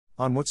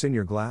On What's in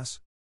Your Glass?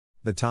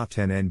 The top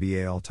 10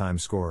 NBA all-time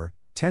scorer,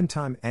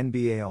 10-time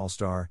NBA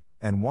All-Star,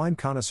 and wine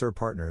connoisseur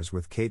partners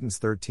with Cadence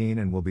 13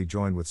 and will be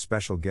joined with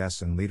special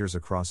guests and leaders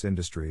across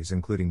industries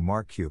including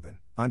Mark Cuban,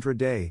 Andra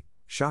Day,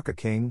 Shaka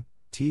King,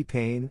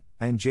 T-Pain,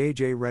 and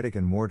JJ Redick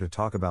and more to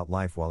talk about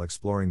life while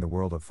exploring the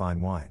world of fine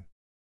wine.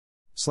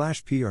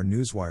 /PR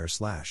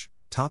Newswire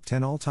 / Top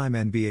 10 all-time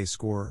NBA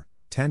scorer,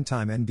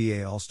 10-time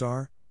NBA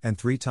All-Star, and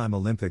 3-time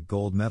Olympic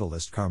gold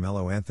medalist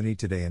Carmelo Anthony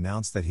today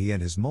announced that he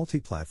and his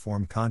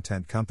multi-platform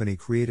content company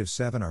Creative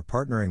 7 are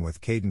partnering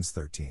with Cadence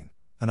 13,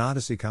 an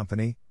Odyssey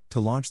company, to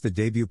launch the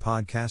debut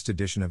podcast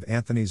edition of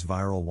Anthony's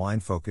viral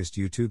wine-focused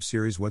YouTube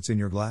series What's in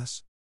Your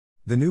Glass?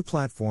 The new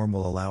platform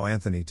will allow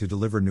Anthony to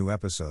deliver new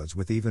episodes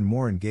with even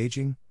more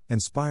engaging,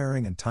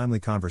 inspiring and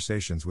timely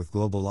conversations with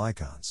global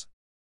icons.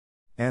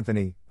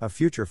 Anthony, a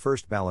future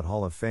first-ballot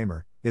Hall of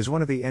Famer, is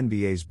one of the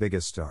NBA's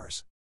biggest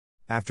stars.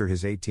 After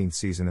his 18th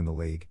season in the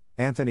league,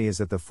 Anthony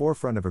is at the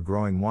forefront of a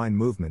growing wine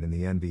movement in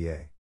the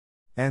NBA.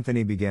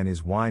 Anthony began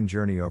his wine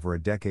journey over a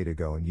decade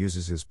ago and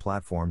uses his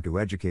platform to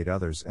educate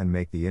others and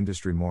make the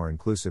industry more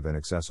inclusive and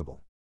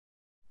accessible.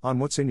 On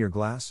What's in Your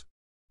Glass?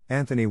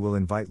 Anthony will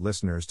invite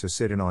listeners to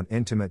sit in on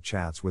intimate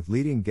chats with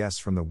leading guests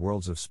from the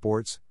worlds of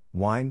sports,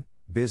 wine,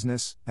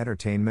 business,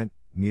 entertainment,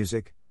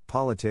 music,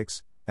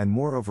 politics, and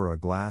more over a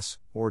glass,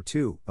 or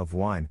two, of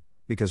wine,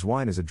 because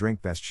wine is a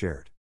drink best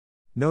shared.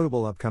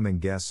 Notable upcoming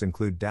guests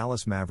include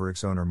Dallas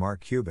Mavericks owner Mark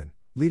Cuban,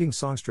 leading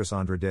songstress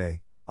Andra Day,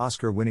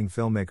 Oscar-winning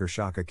filmmaker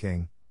Shaka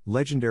King,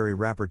 legendary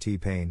rapper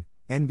T-Pain,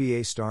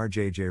 NBA star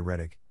JJ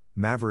Redick,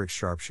 Mavericks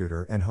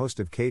sharpshooter and host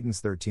of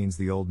Cadence 13's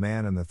The Old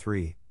Man and the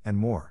Three, and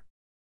more.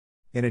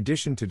 In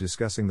addition to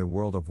discussing the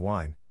world of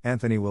wine,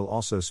 Anthony will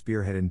also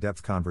spearhead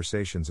in-depth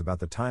conversations about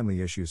the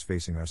timely issues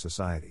facing our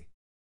society.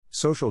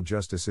 Social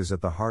justice is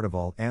at the heart of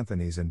all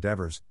Anthony's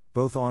endeavors,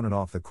 both on and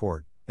off the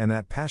court, and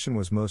that passion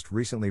was most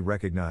recently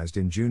recognized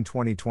in June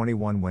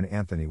 2021 when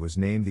Anthony was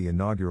named the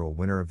inaugural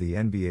winner of the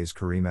NBA's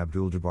Kareem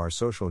Abdul-Jabbar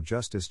Social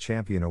Justice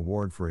Champion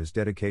Award for his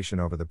dedication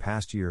over the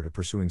past year to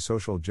pursuing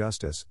social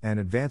justice and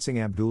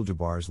advancing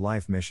Abdul-Jabbar's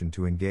life mission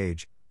to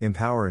engage,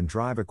 empower and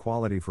drive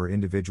equality for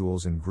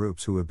individuals and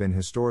groups who have been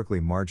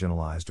historically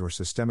marginalized or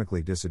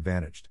systemically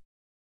disadvantaged.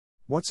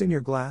 What's in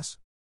Your Glass?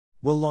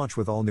 Will launch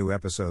with all new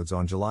episodes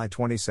on July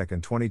 22,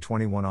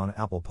 2021 on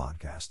Apple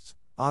Podcasts,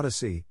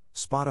 Odyssey,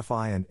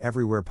 Spotify and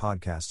everywhere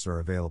podcasts are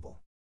available.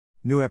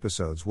 New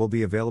episodes will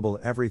be available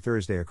every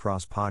Thursday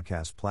across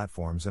podcast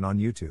platforms and on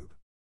YouTube.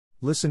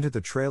 Listen to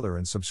the trailer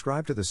and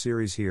subscribe to the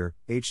series here,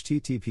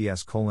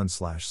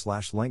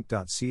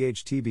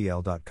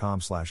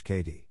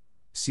 https://link.chtbl.com/kd.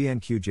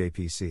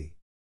 CNQJPC.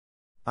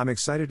 I'm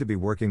excited to be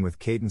working with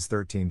Cadence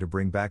 13 to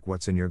bring back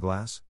What's in Your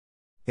Glass?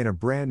 In a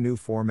brand new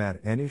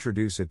format and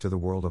introduce it to the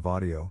world of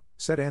audio,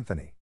 said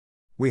Anthony.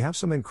 We have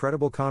some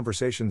incredible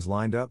conversations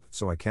lined up,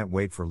 so I can't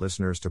wait for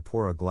listeners to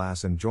pour a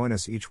glass and join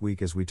us each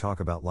week as we talk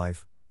about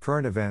life,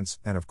 current events,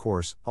 and of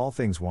course, all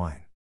things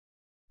wine.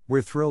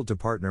 We're thrilled to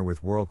partner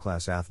with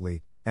world-class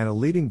athlete, and a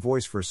leading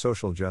voice for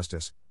social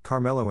justice,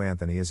 Carmelo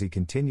Anthony as he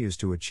continues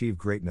to achieve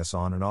greatness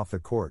on and off the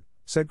court,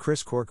 said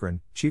Chris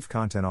Corcoran, Chief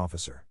Content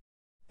Officer.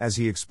 As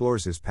he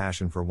explores his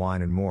passion for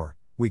wine and more,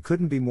 we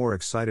couldn't be more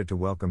excited to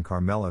welcome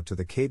Carmelo to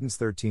the Cadence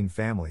 13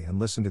 family and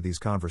listen to these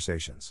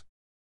conversations.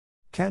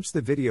 Catch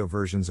the video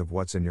versions of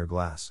What's in Your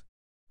Glass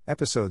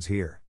episodes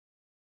here.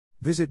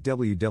 Visit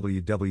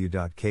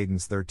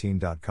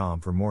www.cadence13.com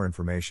for more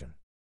information.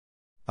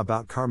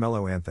 About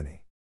Carmelo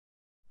Anthony.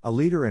 A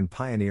leader and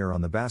pioneer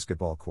on the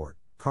basketball court,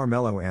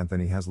 Carmelo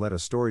Anthony has led a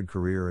storied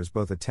career as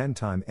both a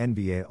 10-time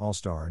NBA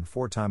All-Star and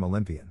 4-time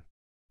Olympian.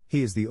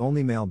 He is the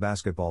only male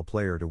basketball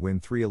player to win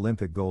 3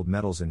 Olympic gold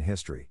medals in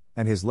history,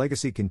 and his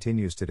legacy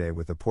continues today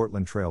with the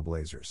Portland Trail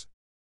Blazers.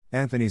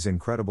 Anthony's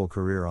incredible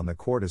career on the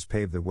court has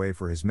paved the way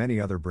for his many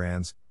other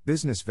brands,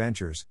 business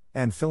ventures,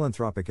 and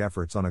philanthropic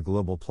efforts on a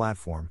global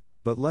platform,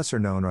 but lesser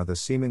known are the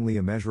seemingly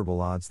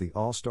immeasurable odds the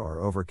All-Star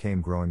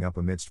overcame growing up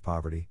amidst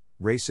poverty,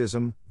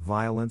 racism,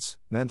 violence,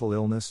 mental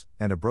illness,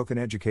 and a broken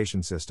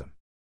education system.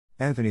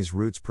 Anthony's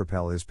roots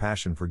propel his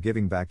passion for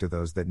giving back to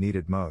those that need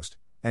it most,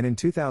 and in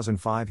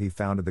 2005 he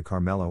founded the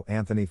Carmelo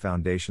Anthony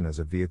Foundation as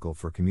a vehicle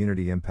for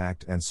community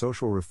impact and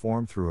social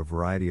reform through a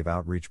variety of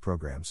outreach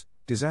programs,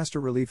 disaster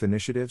relief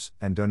initiatives,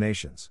 and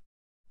donations.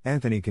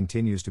 Anthony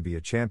continues to be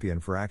a champion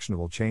for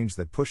actionable change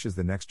that pushes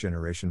the next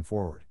generation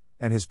forward,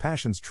 and his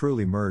passions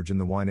truly merge in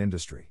the wine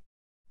industry.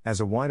 As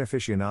a wine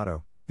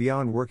aficionado,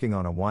 beyond working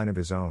on a wine of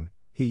his own,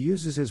 he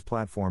uses his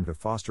platform to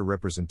foster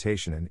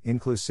representation and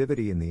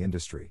inclusivity in the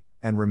industry,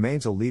 and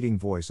remains a leading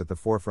voice at the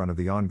forefront of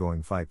the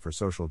ongoing fight for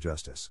social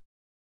justice.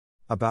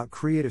 About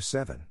Creative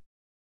 7.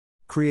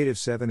 Creative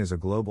 7 is a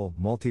global,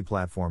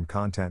 multi-platform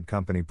content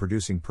company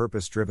producing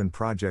purpose-driven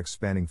projects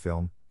spanning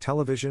film,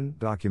 television,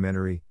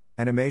 documentary,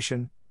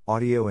 animation,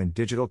 audio and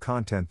digital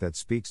content that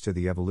speaks to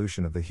the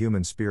evolution of the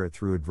human spirit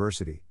through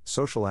adversity,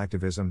 social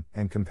activism,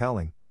 and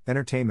compelling,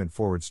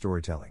 entertainment-forward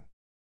storytelling.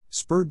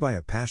 Spurred by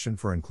a passion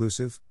for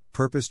inclusive,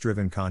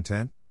 purpose-driven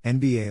content,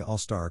 NBA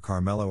All-Star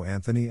Carmelo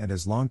Anthony and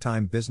his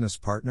longtime business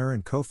partner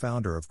and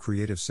co-founder of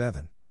Creative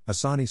 7,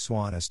 Asani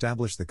Swan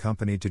established the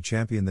company to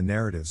champion the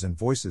narratives and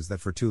voices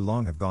that for too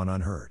long have gone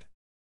unheard.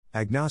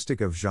 Agnostic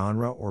of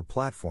genre or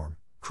platform,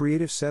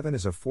 Creative 7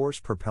 is a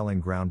force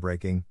propelling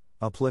groundbreaking,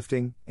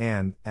 uplifting,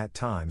 and, at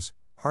times,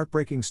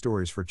 heartbreaking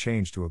stories for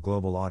change to a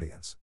global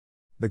audience.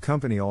 The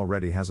company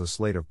already has a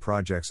slate of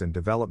projects in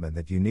development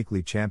that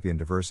uniquely champion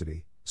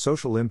diversity,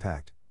 social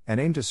impact, and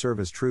aim to serve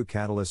as true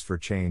catalysts for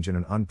change in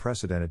an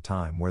unprecedented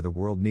time where the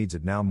world needs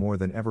it now more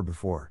than ever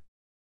before.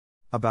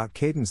 About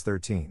Cadence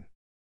 13.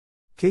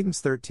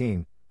 Cadence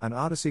 13, an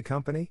Odyssey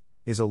company,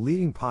 is a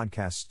leading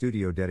podcast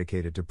studio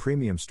dedicated to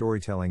premium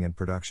storytelling and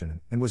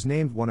production and was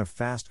named one of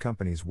Fast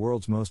Company's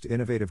World's Most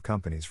Innovative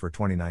Companies for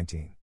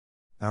 2019.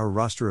 Our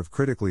roster of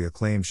critically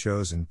acclaimed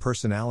shows and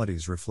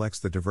personalities reflects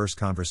the diverse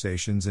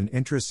conversations and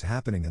interests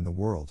happening in the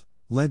world,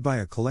 led by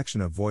a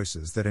collection of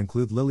voices that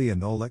include Lilia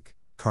Nolik,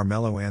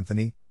 Carmelo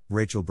Anthony,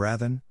 Rachel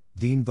Brathen,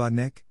 Dean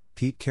Budnick,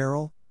 Pete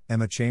Carroll,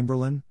 Emma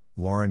Chamberlain,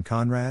 Lauren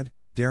Conrad,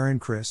 Darren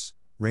Criss,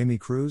 Rami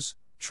Cruz,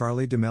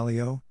 Charlie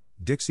D'Amelio,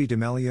 Dixie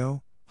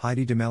D'Amelio,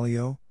 Heidi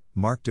D'Amelio,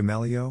 Mark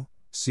D'Amelio,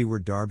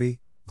 Seward Darby,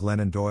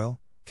 Glennon Doyle,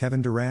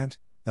 Kevin Durant,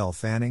 Elle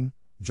Fanning,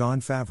 Jon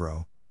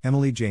Favreau,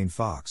 Emily Jane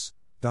Fox,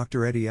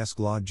 Dr. Eddie S.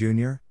 Glaude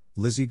Jr.,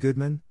 Lizzie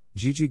Goodman,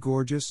 Gigi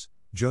Gorgeous,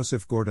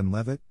 Joseph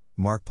Gordon-Levitt,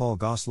 Mark Paul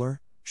Gosselaar,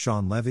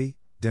 Sean Levy,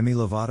 Demi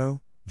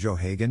Lovato, Joe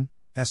Hagan,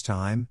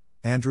 S-Time,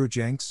 Andrew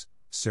Jenks,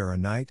 Sarah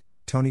Knight,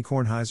 Tony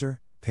Kornheiser,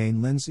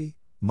 Payne Lindsay,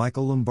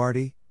 Michael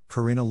Lombardi,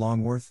 Karina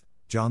Longworth,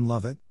 John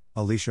Lovett,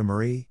 Alicia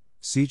Marie,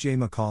 C.J.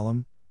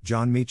 McCollum,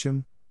 John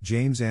Meacham,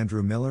 James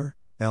Andrew Miller,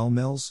 Elle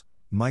Mills,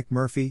 Mike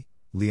Murphy,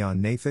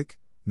 Leon Nafik,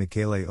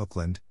 Michele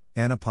Oakland,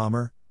 Anna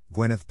Palmer,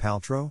 Gwyneth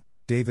Paltrow,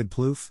 David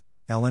Plouffe,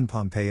 Ellen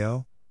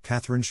Pompeo,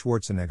 Catherine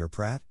Schwarzenegger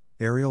Pratt,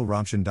 Ariel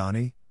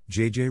Ramchandani,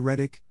 J.J.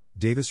 Reddick,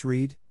 Davis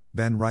Reed,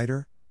 Ben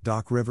Reiter,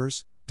 Doc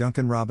Rivers,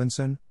 Duncan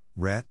Robinson,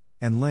 Rhett,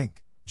 and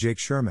Link, Jake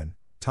Sherman,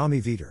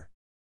 Tommy Veter,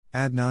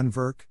 Adnan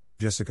Virk,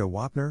 Jessica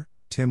Wapner,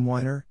 Tim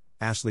Weiner,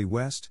 Ashley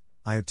West,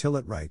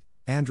 Ayotilit Wright,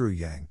 Andrew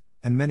Yang,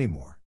 and many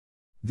more.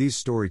 These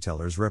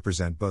storytellers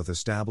represent both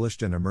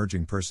established and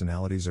emerging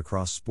personalities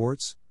across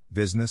sports,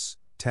 business,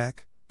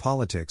 tech,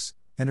 politics,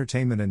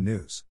 entertainment and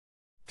news.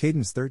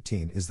 Cadence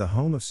 13 is the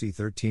home of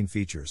C13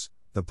 Features,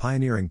 the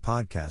pioneering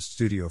podcast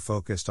studio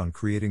focused on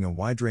creating a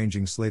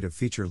wide-ranging slate of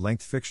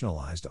feature-length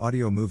fictionalized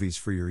audio movies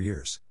for your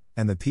ears,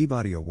 and the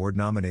Peabody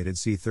Award-nominated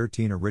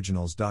C13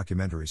 Originals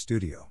documentary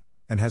studio,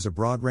 and has a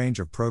broad range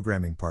of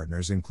programming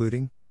partners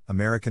including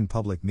American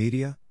Public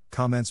Media,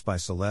 Comments by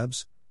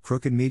Celebs,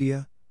 Crooked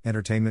Media,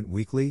 Entertainment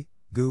Weekly,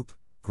 Goop,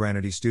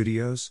 Granity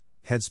Studios,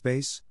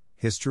 Headspace,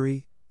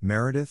 History,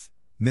 Meredith,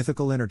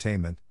 Mythical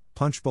Entertainment,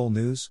 Punchbowl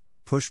News,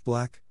 Push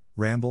Black,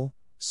 Ramble,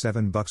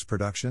 Seven Bucks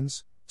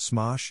Productions,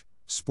 Smosh,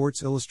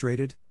 Sports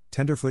Illustrated,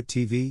 Tenderfoot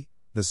TV,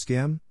 The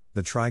Skim,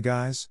 The Try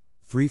Guys,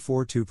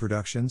 342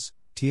 Productions,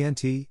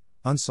 TNT,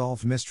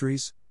 Unsolved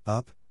Mysteries,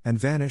 Up, and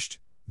Vanished,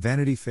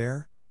 Vanity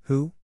Fair,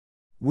 Who?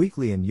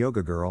 Weekly and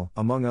Yoga Girl,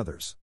 among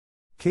others.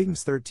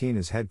 Cadence 13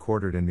 is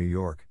headquartered in New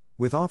York,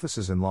 with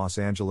offices in Los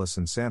Angeles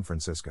and San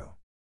Francisco.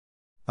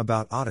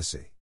 About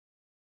Odyssey.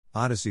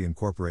 Odyssey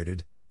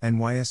Incorporated,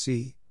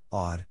 NYSE,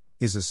 OD,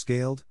 is a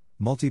scaled,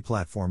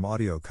 multi-platform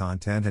audio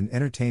content and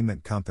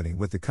entertainment company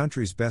with the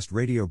country's best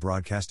radio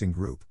broadcasting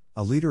group,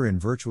 a leader in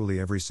virtually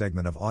every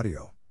segment of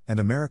audio, and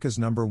America's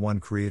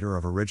 #1 creator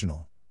of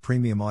original,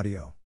 premium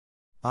audio.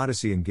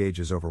 Odyssey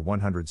engages over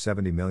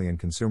 170 million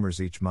consumers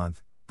each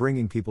month,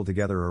 bringing people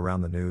together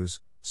around the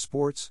news,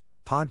 sports,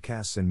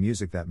 podcasts and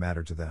music that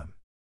matter to them.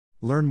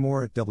 Learn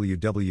more at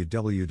www.au-inc.com,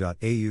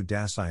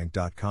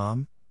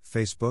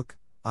 Facebook,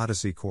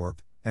 Odyssey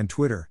Corp, and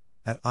Twitter,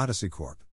 @OdysseyCorp.